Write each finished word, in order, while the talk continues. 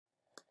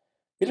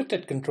We looked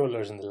at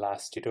controllers in the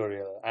last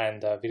tutorial,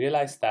 and we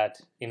realized that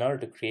in order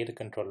to create a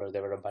controller,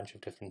 there were a bunch of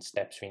different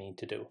steps we need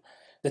to do.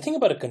 The thing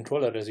about a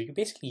controller is you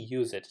basically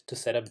use it to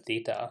set up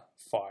data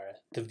for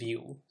the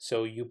view.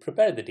 So you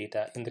prepare the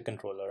data in the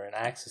controller and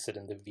access it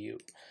in the view.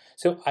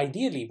 So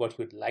ideally, what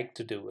you'd like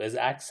to do is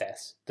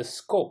access the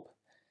scope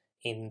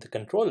in the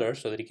controller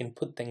so that you can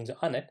put things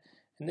on it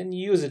and then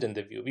use it in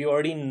the view. We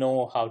already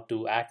know how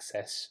to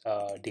access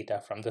data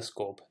from the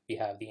scope. We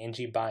have the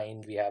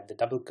ngbind, we have the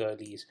double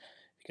curlies.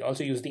 We can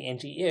also use the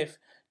ngIf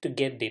to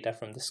get data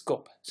from the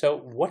scope. So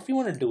what we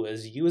want to do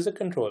is use a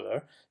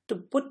controller to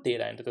put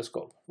data into the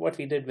scope. What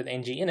we did with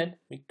nginit,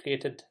 we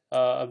created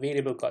a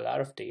variable called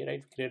r(day,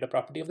 right? We created a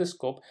property of the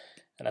scope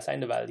and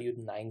assigned a value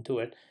 9 to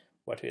it.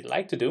 What we'd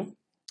like to do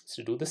is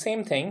to do the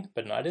same thing,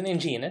 but not in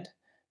nginit.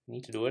 We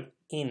need to do it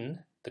in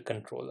the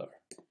controller.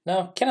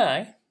 Now, can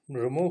I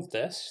remove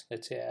this?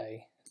 Let's say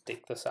I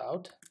take this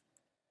out.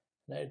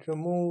 And I'd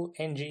remove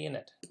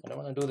nginit. I don't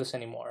want to do this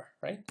anymore,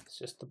 right? It's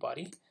just the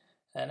body.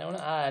 And I want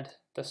to add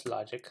this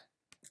logic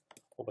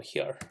over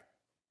here.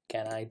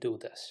 Can I do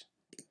this?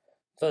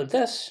 Well,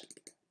 this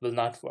will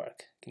not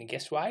work. Can you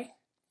guess why?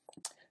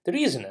 The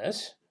reason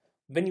is,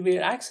 when we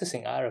are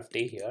accessing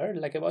r(day here,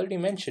 like I've already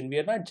mentioned, we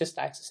are not just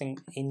accessing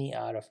any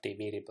r(day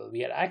variable.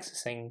 We are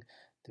accessing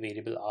the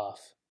variable of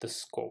the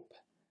scope.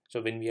 So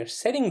when we are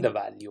setting the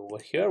value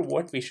over here,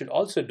 what we should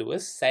also do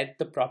is set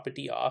the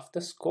property of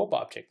the scope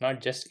object, not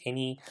just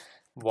any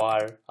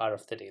var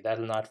r(day. That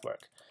will not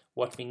work.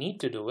 What we need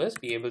to do is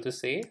be able to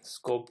say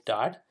scope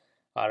dot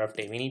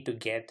r(day. We need to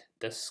get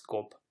the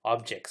scope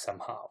object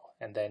somehow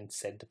and then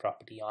set the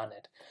property on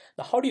it.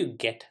 Now, how do you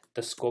get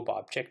the scope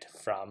object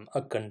from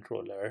a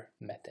controller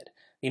method?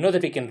 We know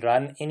that we can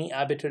run any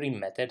arbitrary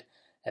method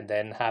and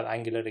then have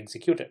Angular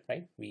execute it,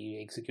 right? We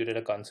executed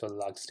a console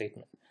log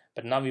statement.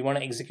 But now we want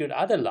to execute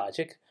other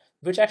logic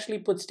which actually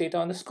puts data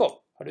on the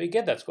scope. How do we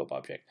get that scope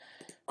object?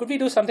 Could we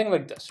do something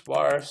like this?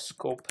 Var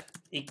scope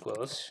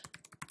equals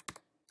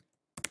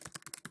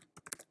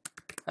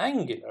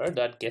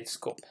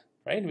Angular.getScope,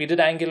 right? We did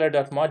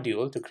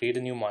Angular.module to create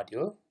a new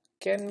module.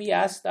 Can we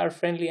ask our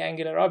friendly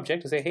Angular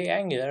object to say, hey,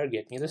 Angular,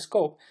 get me the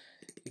scope?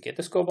 You get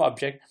the scope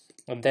object,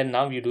 and then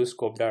now you do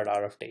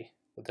scope.r(day.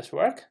 Would this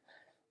work?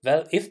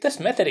 Well, if this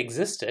method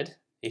existed,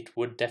 it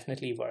would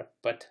definitely work.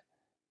 But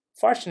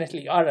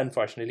fortunately or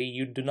unfortunately,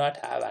 you do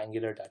not have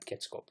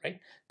Angular.getScope, right?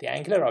 The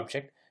Angular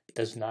object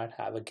does not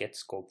have a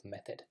getScope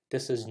method.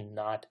 This is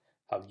not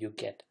how you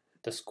get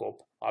the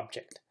scope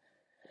object.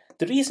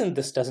 The reason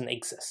this doesn't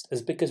exist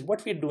is because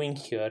what we're doing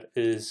here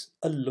is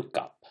a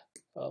lookup.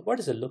 What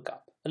is a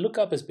lookup? A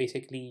lookup is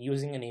basically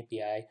using an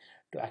API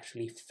to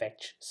actually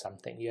fetch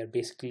something. You're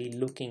basically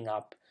looking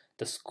up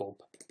the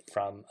scope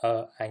from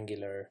a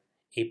Angular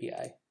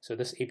API. So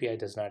this API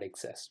does not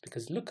exist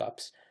because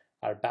lookups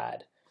are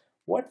bad.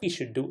 What we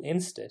should do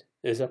instead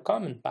is a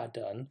common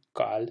pattern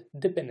called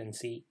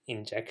dependency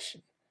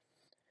injection.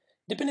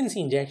 Dependency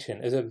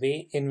injection is a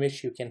way in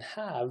which you can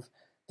have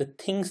the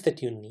things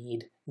that you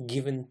need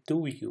given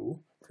to you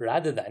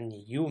rather than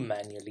you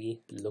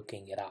manually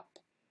looking it up.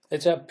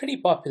 It's a pretty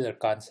popular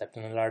concept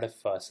in a lot of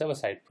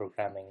server-side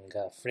programming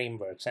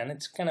frameworks, and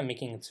it's kind of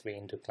making its way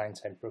into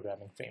client-side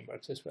programming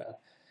frameworks as well.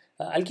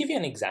 I'll give you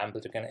an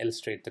example to kind of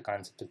illustrate the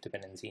concept of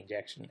dependency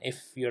injection.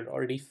 If you're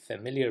already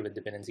familiar with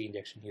dependency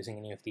injection using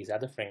any of these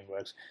other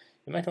frameworks,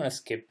 you might want to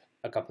skip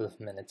a couple of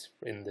minutes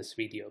in this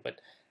video,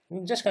 but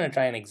I'm just going to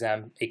try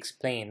and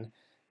explain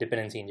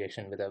dependency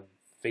injection with a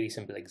very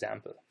simple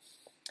example.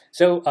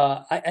 So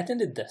I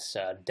attended this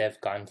dev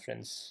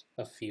conference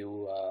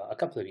a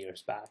couple of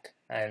years back,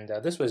 and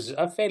this was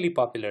a fairly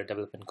popular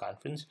development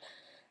conference,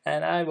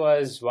 and I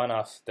was one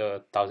of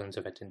the thousands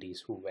of attendees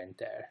who went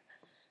there.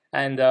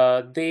 And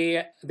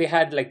they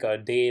had like a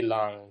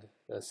day-long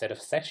set of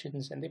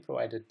sessions, and they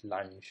provided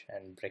lunch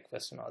and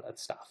breakfast and all that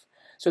stuff.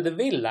 So the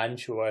way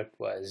lunch worked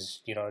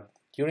was,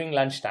 during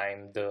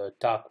lunchtime, the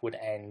talk would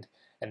end,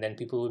 and then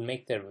people would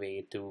make their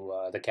way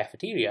to the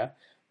cafeteria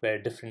where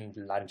different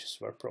lunches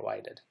were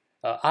provided.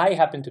 I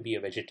happen to be a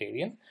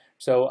vegetarian,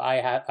 so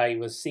I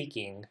was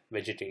seeking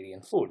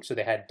vegetarian food. So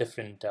they had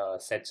different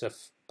sets of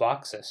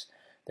boxes.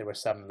 There were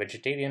some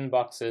vegetarian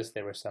boxes,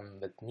 there were some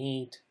with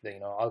meat,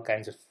 all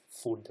kinds of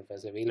food that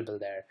was available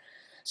there.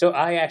 So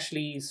I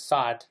actually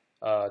sought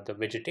the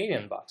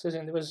vegetarian boxes,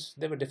 and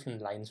there were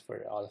different lines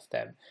for all of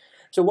them.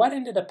 So what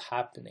ended up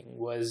happening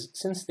was,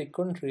 since they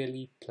couldn't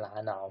really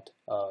plan out,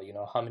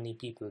 how many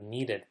people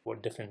needed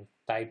what different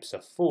types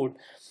of food,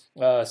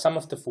 some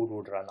of the food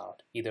would run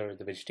out. Either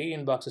the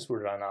vegetarian boxes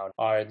would run out,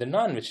 or the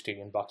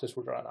non-vegetarian boxes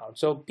would run out.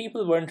 So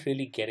people weren't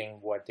really getting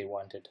what they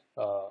wanted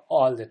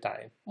all the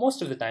time.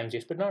 Most of the times,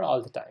 yes, but not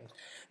all the time.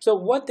 So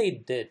what they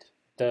did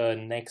the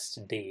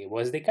next day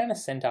was they kind of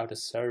sent out a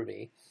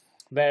survey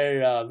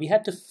where we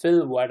had to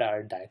fill what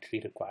our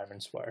dietary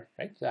requirements were,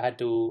 right? So I had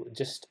to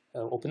just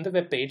open the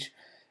web page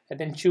and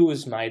then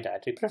choose my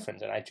dietary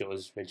preference. And I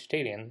chose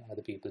vegetarian.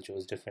 Other people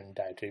chose different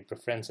dietary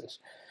preferences.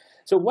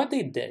 So what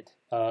they did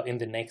in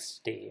the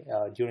next day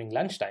during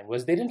lunchtime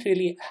was they didn't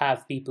really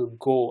have people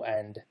go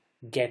and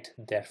get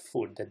their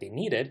food that they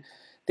needed,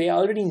 they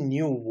already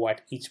knew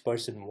what each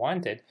person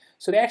wanted.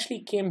 So they actually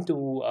came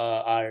to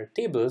our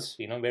tables,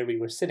 where we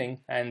were sitting,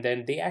 and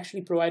then they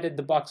actually provided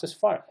the boxes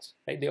for us,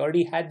 right? They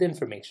already had the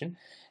information.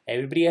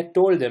 Everybody had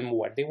told them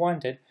what they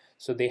wanted,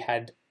 so they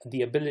had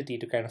the ability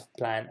to kind of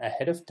plan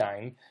ahead of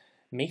time,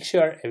 make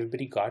sure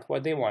everybody got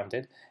what they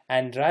wanted,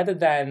 and rather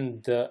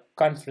than the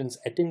conference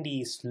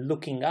attendees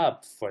looking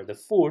up for the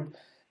food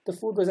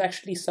was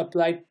actually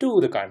supplied to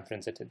the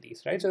conference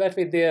attendees, right? So that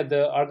way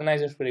the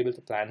organizers were able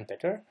to plan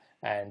better,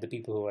 and the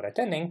people who were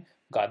attending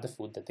got the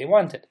food that they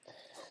wanted.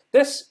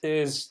 This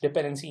is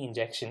dependency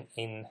injection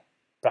in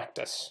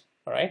practice,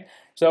 all right?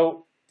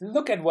 So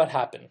look at what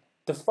happened.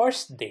 The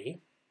first day,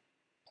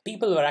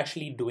 people were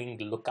actually doing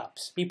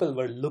lookups. People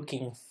were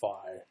looking for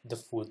the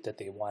food that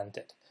they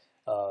wanted.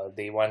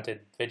 They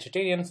wanted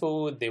vegetarian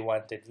food, they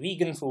wanted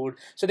vegan food,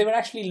 so they were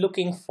actually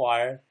looking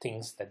for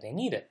things that they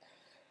needed.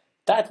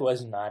 That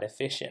was not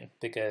efficient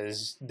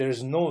because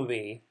there's no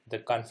way the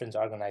conference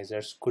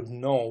organizers could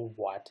know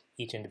what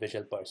each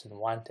individual person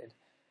wanted.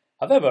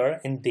 However,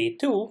 in day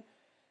 2,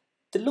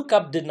 the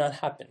lookup did not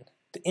happen.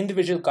 The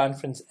individual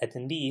conference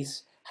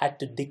attendees had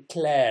to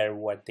declare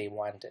what they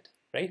wanted,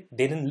 right?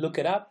 They didn't look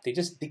it up, they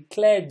just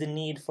declared the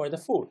need for the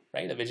food,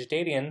 right? A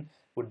vegetarian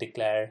would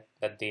declare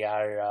that they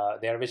are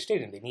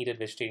vegetarian, they needed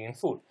vegetarian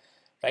food,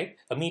 right?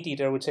 A meat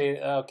eater would say,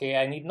 okay,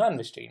 I need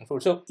non-vegetarian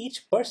food. So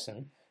each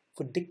person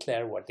would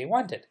declare what they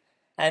wanted.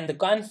 And the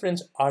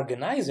conference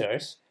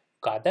organizers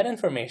got that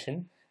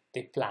information,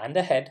 they planned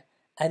ahead,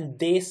 and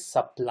they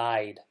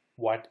supplied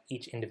what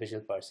each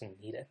individual person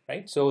needed,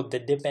 right? So the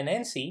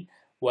dependency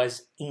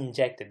was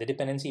injected, the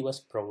dependency was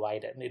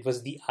provided. It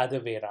was the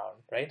other way around,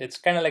 right? It's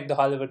kind of like the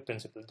Hollywood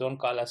principle. Don't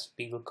call us,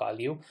 we will call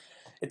you.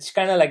 It's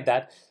kind of like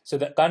that. So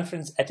the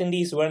conference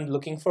attendees weren't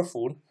looking for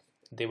food,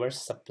 they were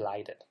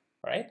supplied it.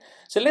 Right?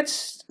 So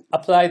let's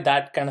apply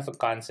that kind of a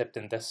concept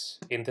in this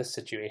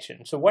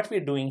situation. So what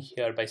we're doing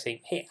here by saying,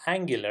 hey,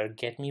 Angular,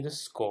 get me the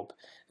scope,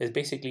 is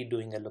basically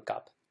doing a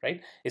lookup,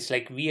 right? It's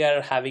like we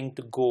are having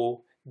to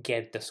go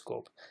get the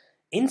scope.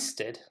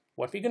 Instead,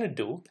 what we're going to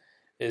do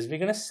is we're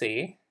going to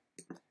say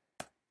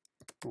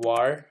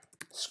var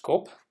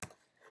scope,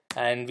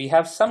 and we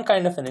have some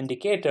kind of an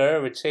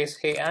indicator which says,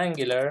 hey,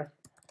 Angular,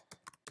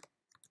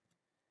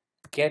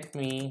 get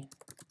me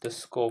the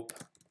scope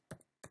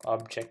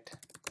object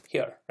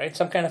here, right?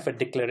 Some kind of a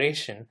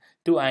declaration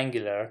to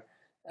Angular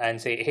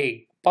and say,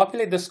 hey,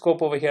 populate the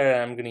scope over here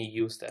and I'm going to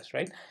use this,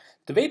 right?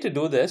 The way to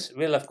do this,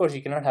 well, of course,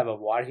 you cannot have a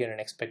var here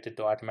and expect it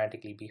to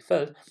automatically be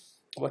filled.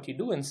 What you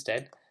do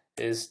instead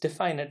is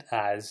define it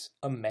as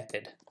a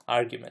method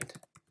argument.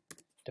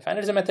 Define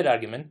it as a method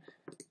argument.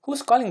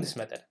 Who's calling this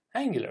method?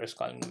 Angular is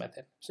calling the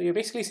method. So you're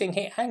basically saying,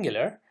 hey,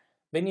 Angular,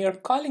 when you're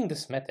calling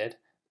this method,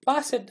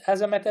 pass it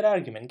as a method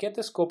argument. Get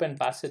the scope and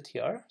pass it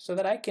here so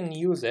that I can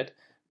use it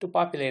to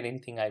populate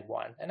anything I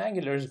want, and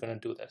Angular is going to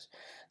do this.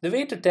 The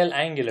way to tell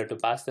Angular to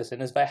pass this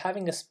in is by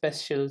having a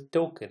special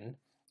token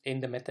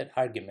in the method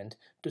argument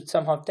to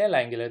somehow tell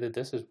Angular that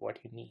this is what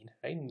you need,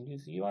 right?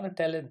 You want to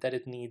tell it that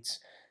it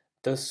needs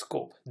the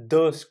scope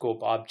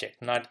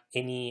object, not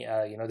any,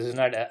 this is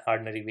not an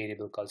ordinary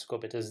variable called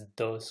scope, it is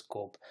the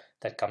scope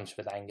that comes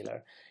with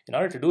Angular. In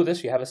order to do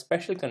this, you have a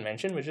special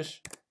convention, which is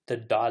the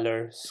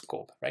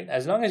 $scope, right?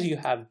 As long as you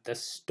have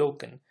this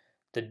token,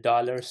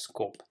 the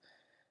 $scope,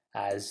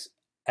 as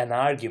an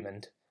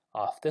argument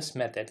of this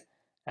method,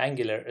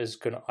 Angular is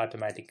going to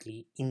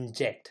automatically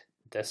inject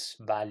this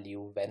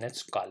value when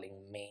it's calling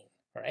main,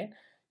 all right?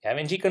 You have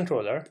ng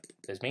controller,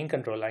 this main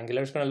controller,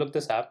 Angular is going to look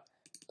this up,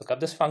 look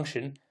up this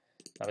function.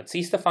 Now it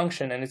sees the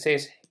function and it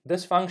says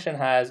this function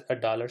has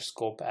a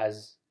 $scope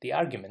as the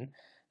argument.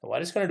 And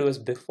what it's going to do is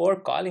before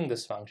calling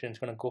this function, it's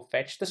going to go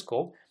fetch the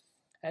scope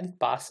and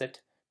pass it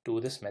to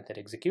this method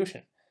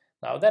execution.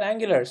 Now that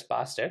Angular has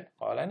passed it,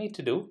 all I need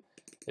to do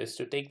is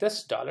to take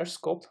this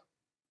 $scope,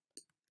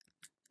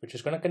 which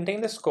is going to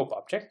contain the scope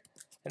object,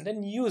 and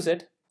then use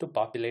it to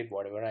populate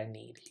whatever I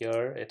need.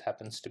 Here it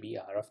happens to be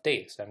hour of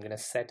day, so I'm going to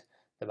set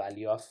the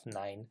value of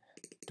 9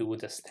 to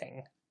this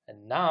thing.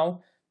 And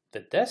now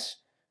with this,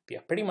 we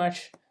have pretty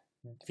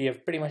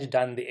much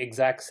done the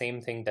exact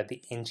same thing that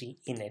the ng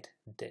init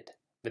did.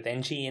 With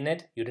ng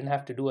init, you didn't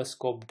have to do a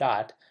scope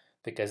dot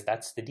because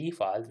that's the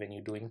default when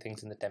you're doing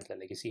things in the template.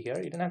 Like you see here,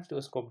 you didn't have to do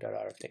a scope dot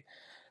hour of day.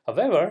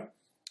 However,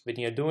 when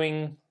you're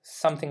doing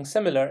something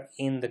similar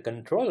in the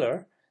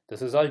controller,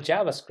 this is all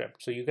JavaScript,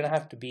 so you're going to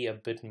have to be a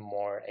bit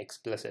more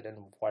explicit in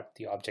what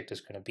the object is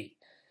going to be.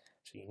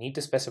 So you need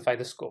to specify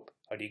the scope.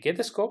 How do you get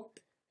the scope?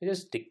 You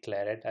just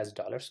declare it as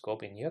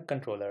 $scope in your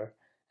controller,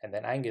 and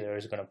then Angular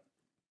is going to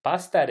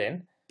pass that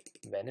in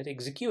when it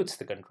executes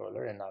the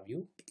controller, and now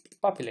you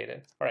populate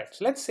it. All right,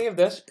 so let's save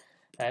this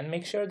and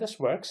make sure this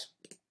works.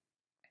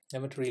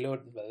 Never to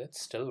reload, well, it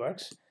still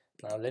works.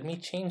 Now let me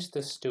change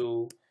this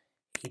to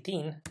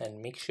 18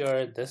 and make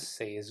sure this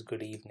says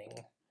good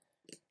evening.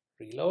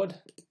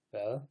 Reload,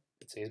 well,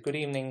 it says good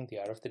evening, the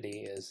hour of the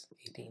day is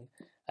 18.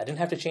 I didn't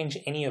have to change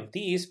any of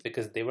these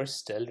because they were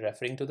still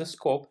referring to the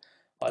scope.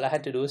 All I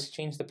had to do is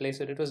change the place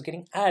that it was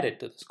getting added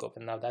to the scope,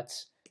 and now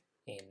that's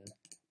in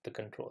the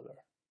controller,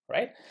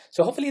 right?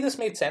 So hopefully this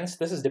made sense.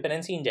 This is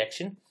dependency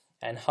injection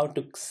and how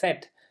to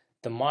set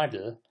the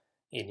model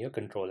in your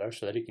controller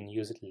so that you can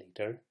use it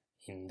later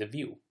in the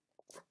view.